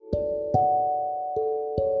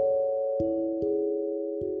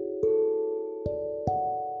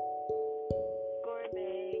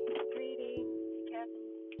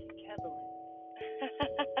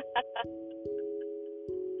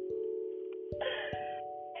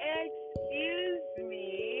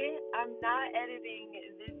not editing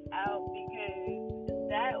this out because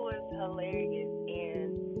that was hilarious.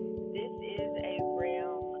 And this is a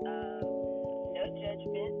realm of no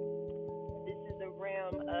judgment. This is a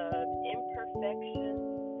realm of imperfection.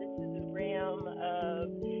 This is a realm of,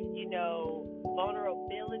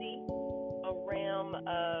 vulnerability, a realm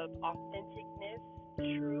of authenticness,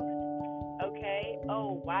 truth. Okay?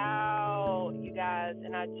 Oh, wow, you guys.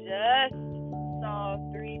 And I just saw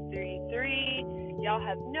 333. Y'all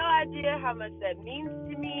have no idea how much that means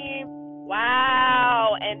to me.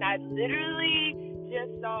 Wow. And I literally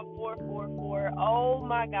just saw 444. Oh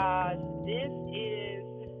my gosh. This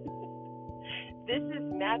is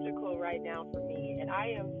magical right now for me. And I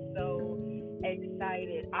am so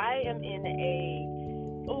excited. I am in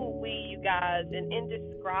you guys, an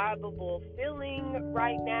indescribable feeling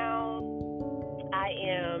right now. I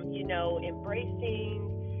am, embracing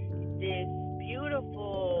this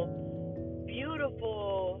beautiful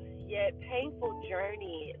yet painful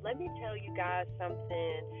journey. Let me tell you guys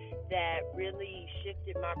something that really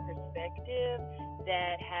shifted my perspective,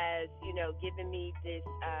 that has, given me this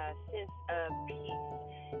sense of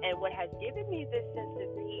peace. And what has given me this sense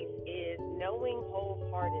of peace is knowing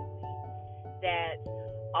wholeheartedly that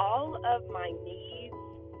all of my needs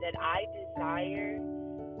that I desire,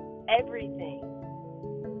 everything,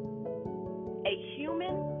 a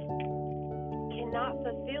human cannot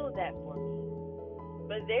fulfill that for me.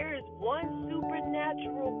 But there is one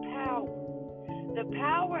supernatural power, the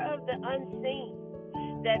power of the unseen,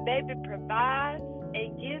 that baby provides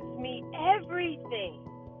and gives me everything.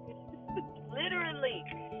 Literally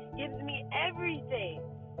gives me everything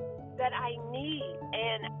that I need.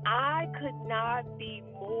 And I could not be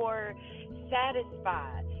more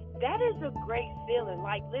satisfied. That is a great feeling.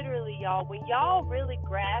 Like, literally, y'all, when y'all really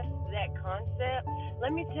grasp that concept,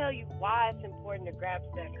 let me tell you why it's important to grasp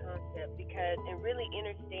that concept, and really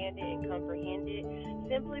understand it and comprehend it,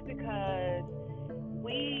 simply because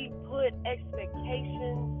we put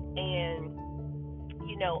expectations and,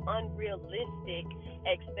 unrealistic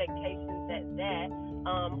expectations at that,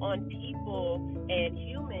 on people and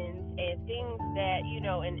humans and things that,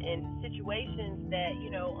 and situations that,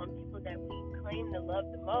 on people that we claim to love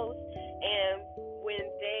the most. And when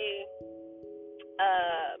they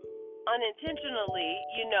unintentionally,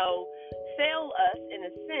 fail us in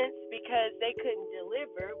a sense because they couldn't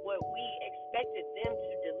deliver what we expected them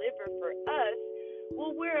to deliver for us,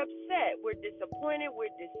 well, we're upset, we're disappointed, we're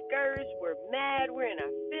discouraged, we're mad, we're in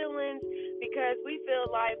our feelings because we feel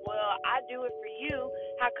like, well, I do it for you.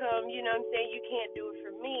 How come, you can't do it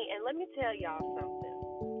for me? And let me tell y'all something.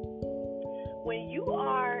 When you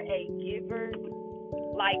are a giver,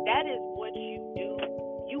 like, that is what you do.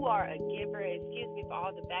 You are a giver. Excuse me for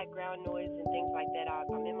all the background noise and things like that. I'm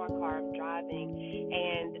in my car, I'm driving,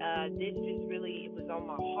 and this just really was on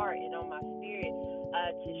my heart and on my spirit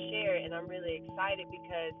to share, and I'm really excited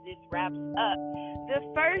because this wraps up the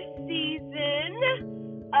first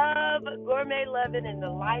season of Gourmet Lovin' and the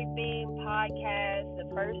Light Beam podcast. The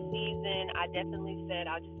first season, I definitely said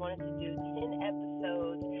I just wanted to do 10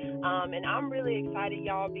 episodes, and I'm really excited,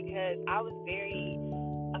 y'all, because I was very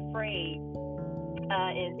afraid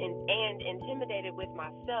and intimidated with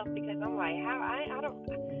myself, because I'm like, I don't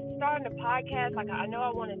starting a podcast, like, I know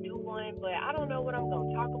I want to do one, but I don't know what I'm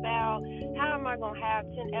going to talk about. How am I going to have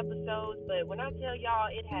 10 episodes? But when I tell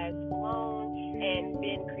y'all it has flown and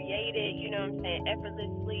been created,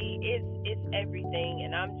 effortlessly, it's everything.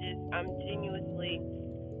 And I'm genuinely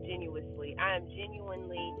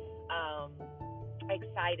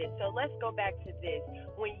excited. So let's go back to this.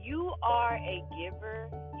 When you are a giver,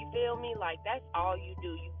 you feel me? Like, that's all you do.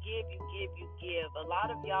 You give, you give, you give. A lot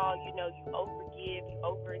of y'all, you overgive, you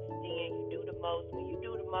overextend, you do the most. When you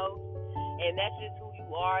do the most, and that's just who you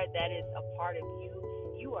are, that is a part of you,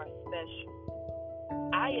 you are special.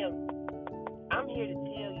 I'm here to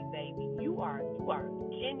tell you, baby, you are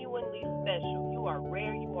genuinely special. You are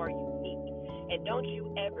rare, you are unique. And don't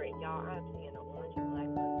you ever, and y'all, I'm seeing an orange and black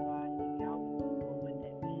butterfly. Y'all know what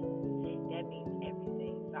that means. That means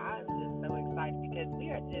everything. So I'm just so excited because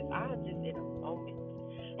I'm just in a moment,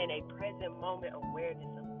 in a present moment of awareness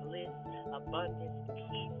of bliss, abundance,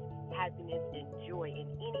 peace, happiness, and joy. In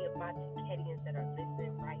any of my Ticadians that are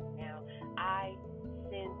listening right now, I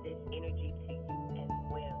send this energy to you as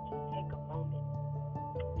well. Just take a moment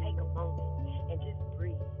and just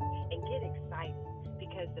breathe and get excited,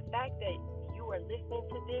 because the fact that you are listening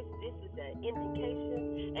to this is an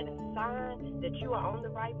indication and a sign that you are on the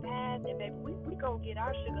right path. And baby, we gonna get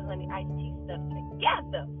our sugar honey iced tea stuff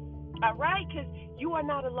together, all right? Because you are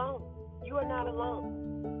not alone. You are not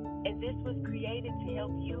alone. And this was created to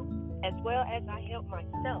help you as well as I help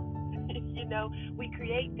myself. We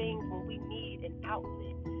create things when we need an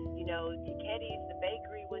outlet. Tiketty's, the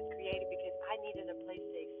bakery, was created because I needed a place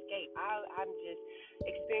to escape. I'm just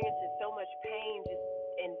experiencing so much pain just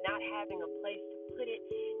and not having a place to put it.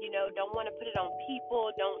 Don't want to put it on people,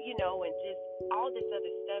 and just all this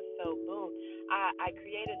other stuff. So boom, I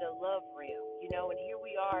created a love rail, and here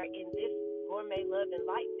we are in this gourmet love and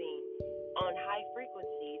light theme on high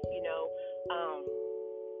frequencies,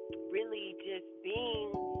 really just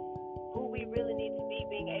being who we really need to be,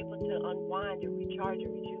 being able to unwind and recharge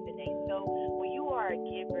and rejuvenate. So when you are a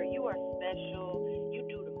giver, you are special, you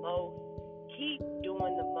do the most, keep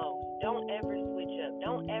doing the most. Don't ever switch up.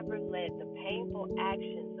 Don't ever let the painful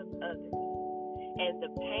actions of others and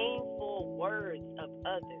the painful words of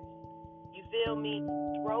others, you feel me,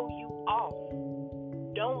 throw you off.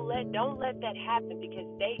 Don't let that happen, because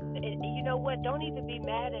you know what? Don't even be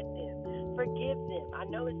mad at them. Forgive them. I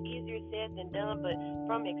know it's easier said than done, but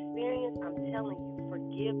from experience, I'm telling you,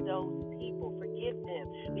 forgive those people. Forgive them,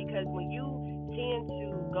 because when you tend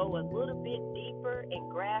to go a little bit deeper and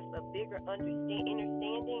grasp a bigger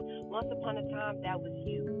understanding, once upon a time that was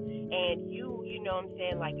you. And you know what I'm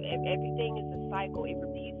saying? Like everything is a cycle. It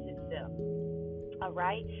repeats itself. All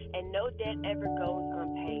right? And no debt ever goes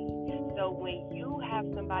unpaid. So when you have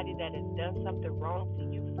somebody that has done something wrong to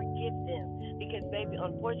you, forgive them. Because, baby,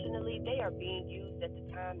 unfortunately, they are being used at the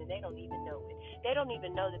time and they don't even know it. They don't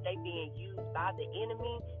even know that they're being used by the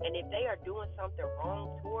enemy. And if they are doing something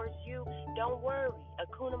wrong towards you, don't worry.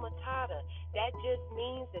 Hakuna Matata. That just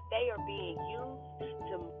means that they are being used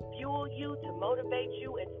to fuel you, to motivate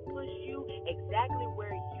you, and to push you exactly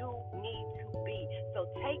where you need to be. So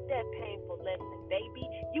take that painful lesson, baby.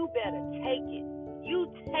 You better take it.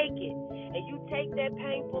 You take it. And you take that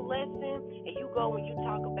painful lesson and you go and you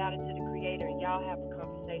talk about it to the Creator, and y'all have a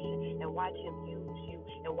conversation and watch Him use you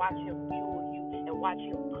and watch Him fuel you and watch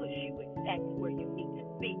Him push you exactly where you need to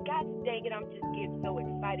be. God dang it, I'm just getting so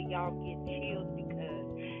excited, y'all. I'm getting chills because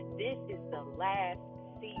this is the last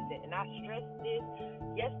season. And I stressed this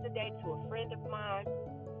yesterday to a friend of mine,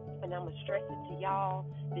 and I'm going to stress it to y'all.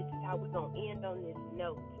 This is how we're going to end on this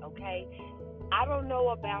note, okay? I don't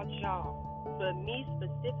know about y'all, but me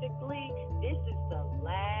specifically, this is the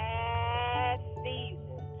last season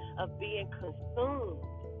of being consumed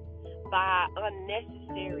by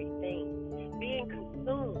unnecessary things, being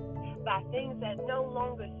consumed by things that no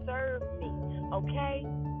longer serve me, okay?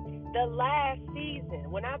 The last season,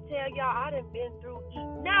 when I tell y'all I done been through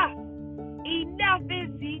enough. Enough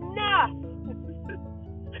is enough.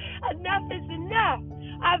 Enough is enough.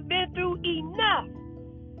 I've been through enough.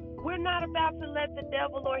 We're not about to let the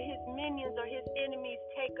devil or his minions or his enemies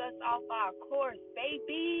take us off our course,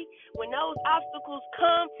 baby. When those obstacles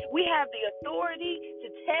come, we have the authority to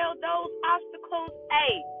tell those obstacles,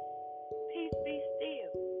 hey, peace be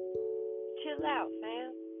still. Chill out,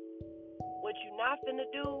 fam. What you're not finna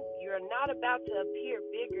do, you're not about to appear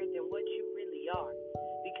bigger than what you really are.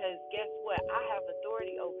 Because guess what? I have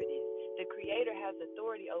authority over this. The Creator has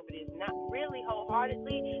authority over this. Not really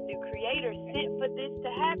wholeheartedly. The Creator sent for this to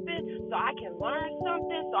happen so I can learn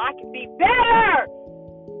something, so I can be better.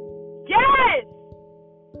 Yes.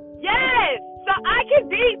 Yes. So I can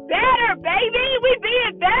be better, baby. We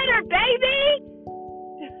being better, baby.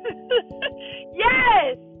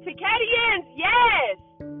 Yes. Tikettyans, yes.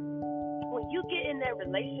 When you get in that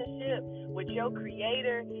relationship with your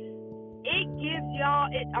Creator, it gives y'all,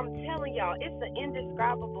 I'm telling y'all, it's an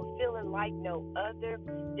indescribable feeling like no other,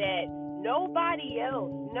 that nobody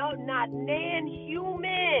else, no, not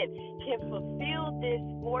human can fulfill this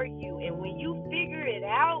for you. And when you figure it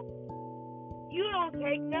out, you don't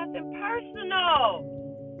take nothing personal.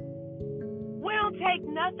 We don't take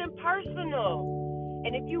nothing personal.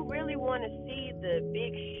 And if you really want to see the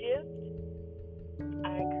big shift,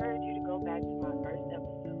 I encourage you to go back to my first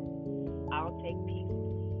episode. I'll take pieces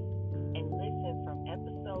and listen from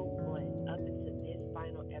episode 1 up into this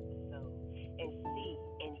final episode and see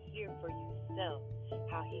and hear for yourself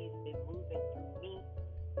how He's been moving through me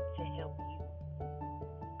to help you.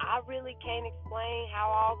 I really can't explain how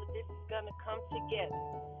all of this is going to come together.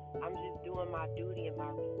 I'm just doing my duty and my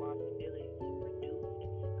responsibility to produce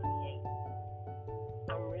and to create.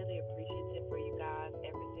 I'm really appreciative for you guys,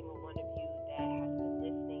 every single one of you that has been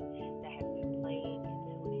listening, that has been playing and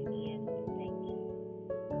tuning in. Thank you.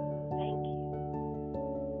 Thank you.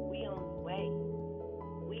 We on the way.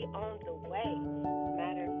 We on the way.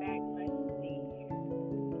 Matter of fact, let's see here.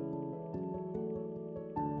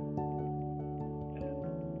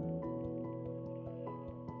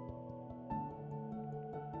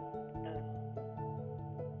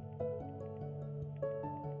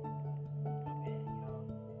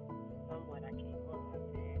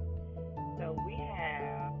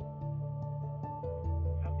 have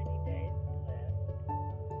how many days left?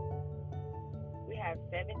 We have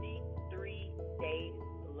 73 days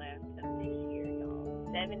left of this year, y'all.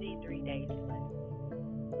 73 days left.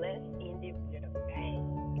 Let's end it with a bang.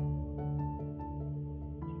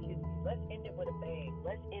 Excuse me. Let's end it with a bang.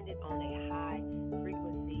 Let's end it on a high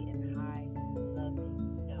frequency and high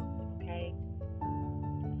loving note, okay?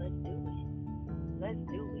 Let's do it. Let's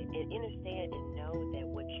do it. And understand and know that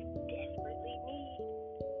what you desperately need,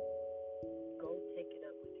 go take it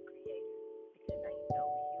up with the Creator. Because ain't no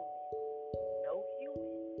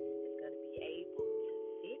human is going to be able to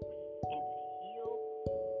fix and to heal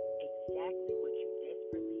exactly what you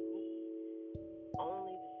desperately need.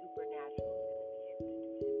 Only the supernatural is going to be able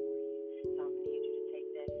to do that for you. So I'm going to need you to take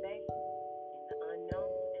that faith in the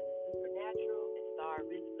unknown and the supernatural and start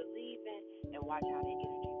really believing and watch how the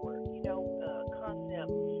energy works. Concept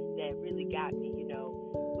that really got me,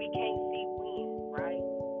 we can't see wind, right?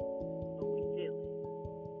 But we feel it.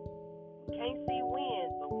 We can't see wind,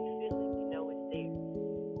 but we feel it. We know it's there.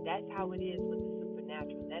 That's how it is with the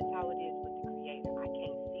supernatural. That's how it is with the Creator. I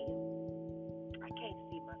can't see him. I can't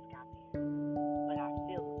see my sky there, but I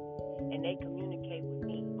feel them. And they communicate with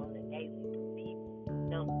me on a daily through people,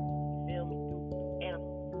 numbers, you feel me, through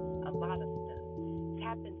animals, a lot of stuff.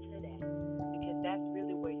 Tap into that because that's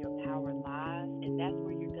really where your power lies, and that's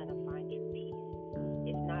where you're going to find your peace.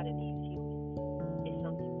 It's not in these humans. It's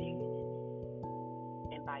something bigger than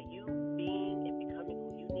this. And by you being and becoming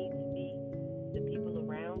who you need to be, the people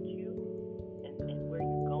around you, and where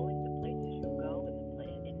you're going, the places you'll go,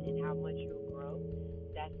 and how much you'll grow,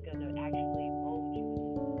 that's going to actually